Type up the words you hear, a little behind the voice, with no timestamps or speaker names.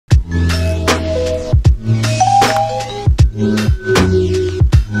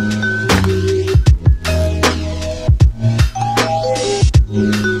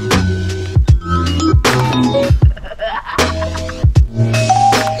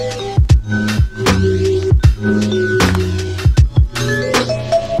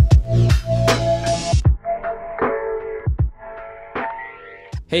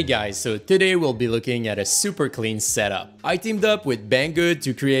Hey guys, so today we'll be looking at a super clean setup. I teamed up with Banggood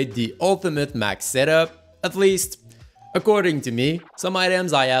to create the ultimate Mac setup, at least according to me. Some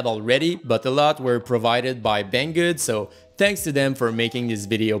items I had already, but a lot were provided by Banggood, so thanks to them for making this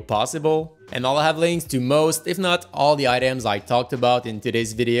video possible. And I'll have links to most, if not all, the items I talked about in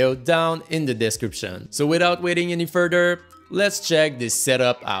today's video down in the description. So without waiting any further, let's check this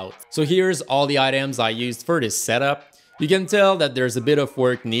setup out. So here's all the items I used for this setup. You can tell that there's a bit of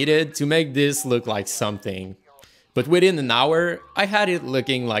work needed to make this look like something. But within an hour, I had it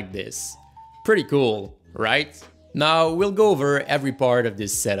looking like this. Pretty cool, right? Now we'll go over every part of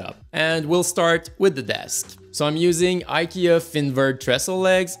this setup. And we'll start with the desk. So I'm using IKEA Finvert trestle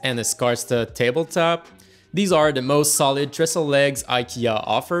legs and a Skarsta tabletop. These are the most solid trestle legs IKEA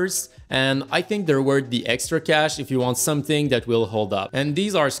offers, and I think they're worth the extra cash if you want something that will hold up. And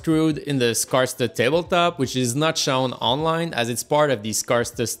these are screwed in the Skarsta tabletop, which is not shown online as it's part of the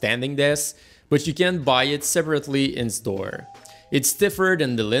Skarsta standing desk, but you can buy it separately in store. It's stiffer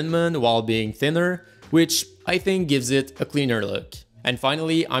than the Linman while being thinner, which I think gives it a cleaner look. And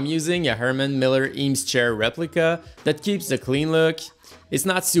finally, I'm using a Herman Miller Eames chair replica that keeps a clean look. It's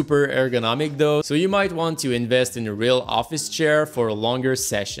not super ergonomic though, so you might want to invest in a real office chair for longer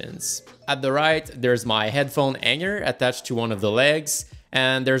sessions. At the right, there's my headphone hanger attached to one of the legs,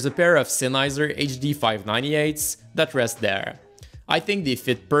 and there's a pair of Sennheiser HD 598s that rest there. I think they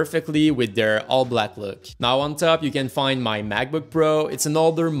fit perfectly with their all-black look. Now on top you can find my MacBook Pro. It's an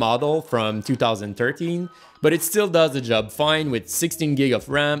older model from 2013, but it still does the job fine with 16 GB of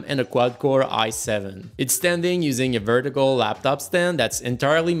RAM and a quad-core i7. It's standing using a vertical laptop stand that's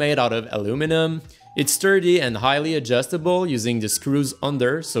entirely made out of aluminum. It's sturdy and highly adjustable using the screws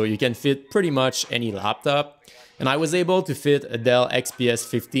under, so you can fit pretty much any laptop. And I was able to fit a Dell XPS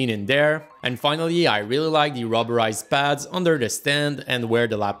 15 in there. And finally, I really like the rubberized pads under the stand and where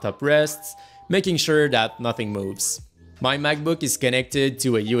the laptop rests, making sure that nothing moves. My MacBook is connected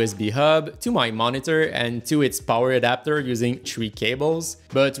to a USB hub, to my monitor, and to its power adapter using 3 cables.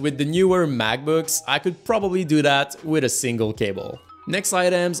 But with the newer MacBooks, I could probably do that with a single cable. Next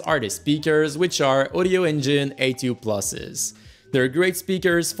items are the speakers, which are Audioengine A2 Pluses. They're great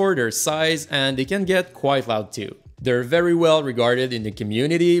speakers for their size and they can get quite loud too. They're very well regarded in the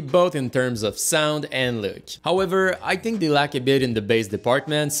community, both in terms of sound and look. However, I think they lack a bit in the bass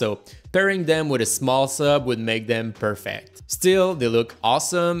department, so pairing them with a small sub would make them perfect. Still, they look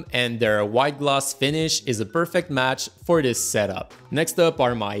awesome and their white gloss finish is a perfect match for this setup. Next up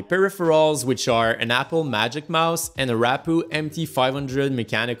are my peripherals, which are an Apple Magic Mouse and a Rapu MT500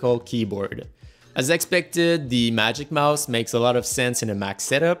 mechanical keyboard. As expected, the Magic Mouse makes a lot of sense in a Mac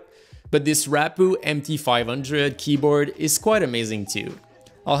setup, but this Rapu MT500 keyboard is quite amazing too.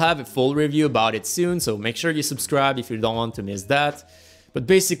 I'll have a full review about it soon, so make sure you subscribe if you don't want to miss that. But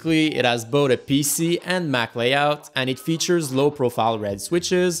basically, it has both a PC and Mac layout, and it features low-profile red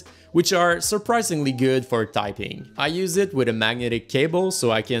switches, which are surprisingly good for typing. I use it with a magnetic cable,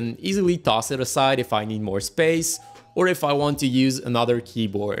 so I can easily toss it aside if I need more space, or if I want to use another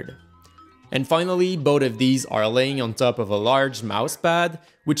keyboard. And finally, both of these are laying on top of a large mousepad,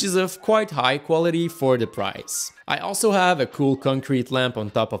 which is of quite high quality for the price. I also have a cool concrete lamp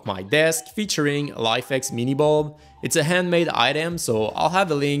on top of my desk featuring a LIFX mini bulb. It's a handmade item, so I'll have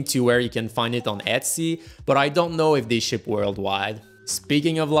a link to where you can find it on Etsy, but I don't know if they ship worldwide.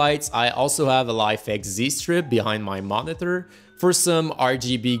 Speaking of lights, I also have a LIFX Z-strip behind my monitor for some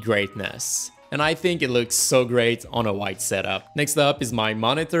RGB greatness. And I think it looks so great on a white setup. Next up is my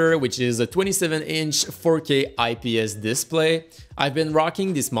monitor, which is a 27-inch 4K IPS display. I've been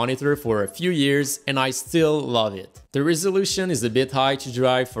rocking this monitor for a few years and I still love it. The resolution is a bit high to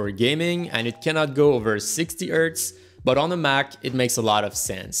drive for gaming and it cannot go over 60 Hz, but on a Mac it makes a lot of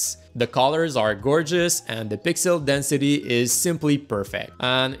sense. The colors are gorgeous and the pixel density is simply perfect.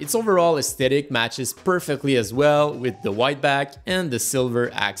 And its overall aesthetic matches perfectly as well with the white back and the silver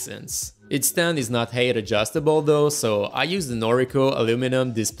accents. Its stand is not height adjustable though, so I use the Noriko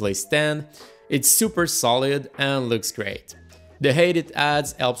aluminum display stand. It's super solid and looks great. The height it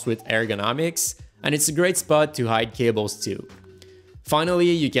adds helps with ergonomics, and it's a great spot to hide cables too.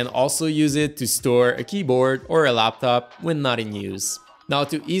 Finally, you can also use it to store a keyboard or a laptop when not in use. Now,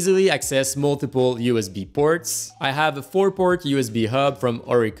 to easily access multiple USB ports, I have a 4-port USB hub from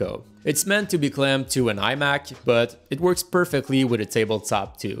Orico. It's meant to be clamped to an iMac, but it works perfectly with a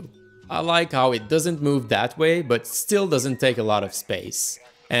tabletop too. I like how it doesn't move that way, but still doesn't take a lot of space.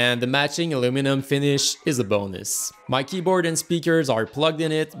 And the matching aluminum finish is a bonus. My keyboard and speakers are plugged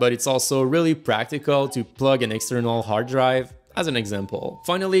in it, but it's also really practical to plug an external hard drive. as an example.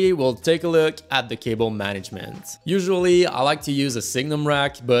 Finally, we'll take a look at the cable management. Usually, I like to use a Signum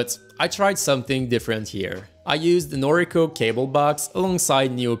rack, but I tried something different here. I used an Orico cable box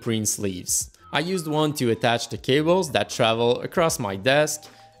alongside Neoprene sleeves. I used one to attach the cables that travel across my desk,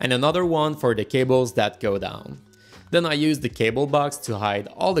 and another one for the cables that go down. Then I used the cable box to hide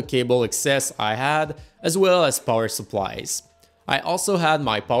all the cable excess I had, as well as power supplies. I also had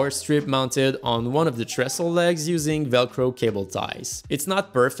my power strip mounted on one of the trestle legs using Velcro cable ties. It's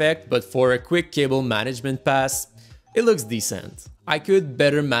not perfect, but for a quick cable management pass, it looks decent. I could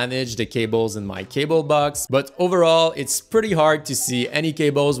better manage the cables in my cable box, but overall it's pretty hard to see any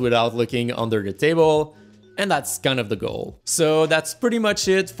cables without looking under the table, and that's kind of the goal. So that's pretty much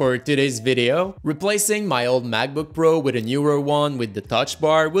it for today's video. Replacing my old MacBook Pro with a newer one with the touch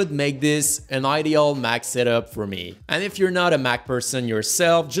bar would make this an ideal Mac setup for me. And if you're not a Mac person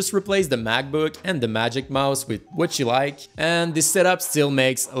yourself, just replace the MacBook and the Magic Mouse with what you like, and this setup still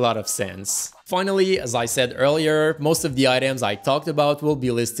makes a lot of sense. Finally, as I said earlier, most of the items I talked about will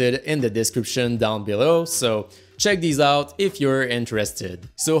be listed in the description down below, so check these out if you're interested.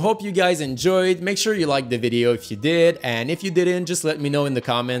 So hope you guys enjoyed. Make sure you liked the video if you did, and if you didn't, just let me know in the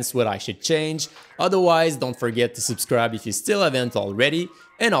comments what I should change. Otherwise, don't forget to subscribe if you still haven't already,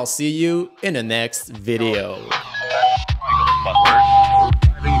 and I'll see you in the next video.